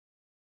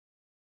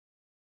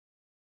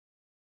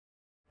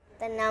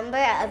The number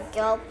of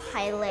girl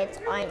pilots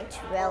aren't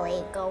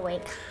really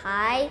going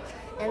high,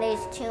 and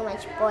there's too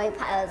much boy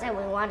pilots, and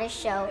we want to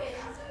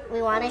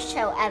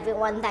show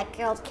everyone that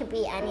girls can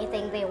be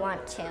anything they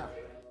want to.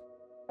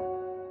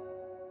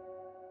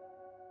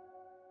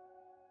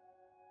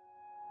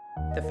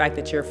 The fact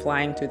that you're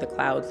flying through the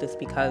clouds is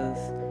because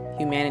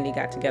humanity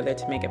got together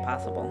to make it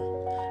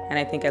possible. And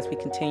I think as we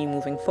continue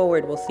moving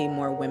forward, we'll see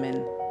more women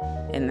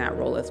in that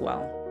role as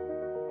well.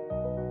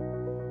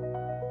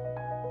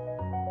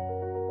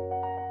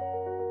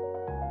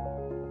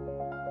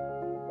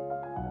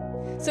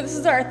 So this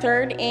is our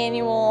third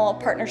annual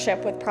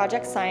partnership with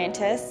Project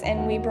Scientists,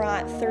 and we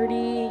brought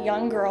 30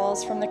 young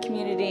girls from the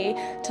community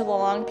to the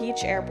Long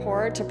Beach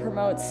airport to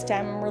promote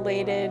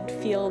STEM-related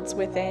fields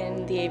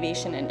within the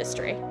aviation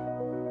industry.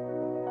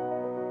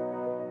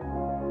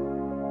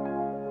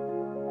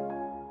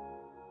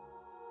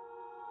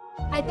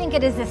 I think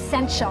it is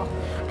essential.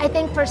 I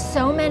think for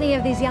so many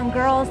of these young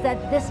girls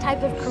that this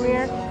type of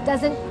career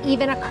doesn't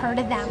even occur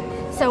to them.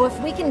 So if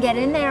we can get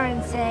in there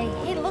and say,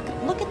 hey, look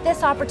at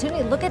this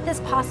opportunity, look at this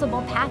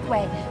possible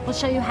pathway, we'll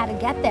show you how to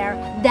get there.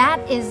 That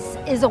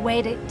is a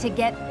way to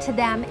get to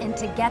them and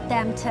to get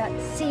them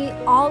to see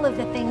all of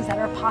the things that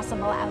are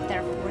possible out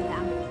there for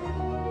them.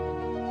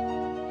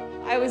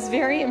 I was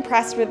very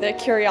impressed with the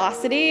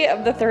curiosity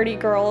of the 30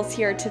 girls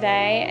here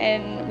today,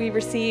 and we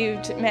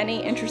received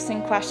many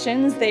interesting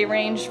questions. They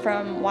ranged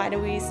from why do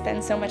we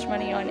spend so much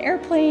money on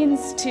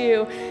airplanes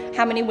to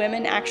how many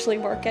women actually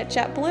work at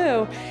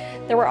JetBlue.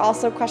 There were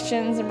also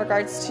questions in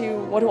regards to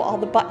what do all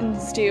the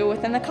buttons do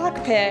within the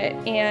cockpit,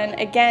 and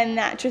again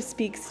that just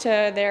speaks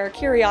to their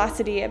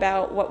curiosity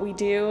about what we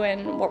do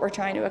and what we're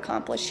trying to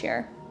accomplish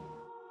here.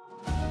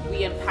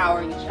 We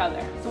empower each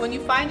other. So when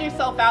you find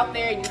yourself out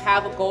there and you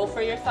have a goal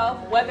for yourself,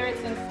 whether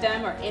it's in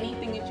STEM or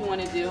anything that you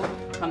want to do,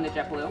 come to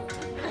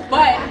JetBlue.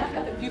 But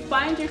if you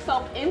find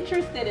yourself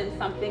interested in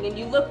something and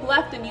you look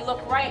left and you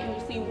look right and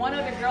you see one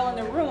other girl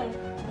in the room,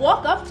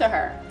 walk up to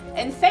her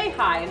and say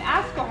hi and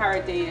ask her how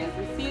her day is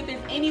and see if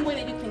there's any way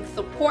that you can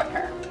support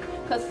her.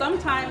 Because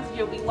sometimes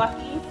you'll be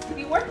lucky to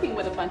be working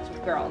with a bunch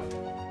of girls.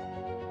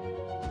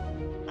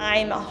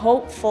 I'm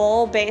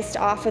hopeful, based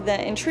off of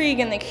the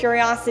intrigue and the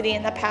curiosity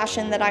and the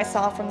passion that I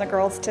saw from the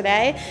girls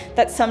today,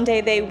 that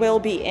someday they will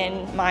be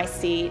in my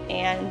seat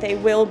and they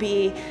will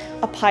be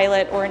a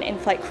pilot or an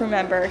in-flight crew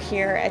member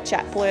here at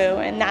JetBlue,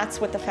 and that's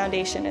what the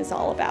foundation is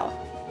all about.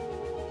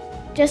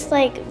 Just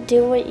like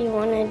do what you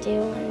want to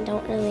do and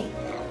don't really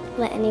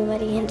let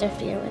anybody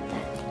interfere with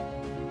that.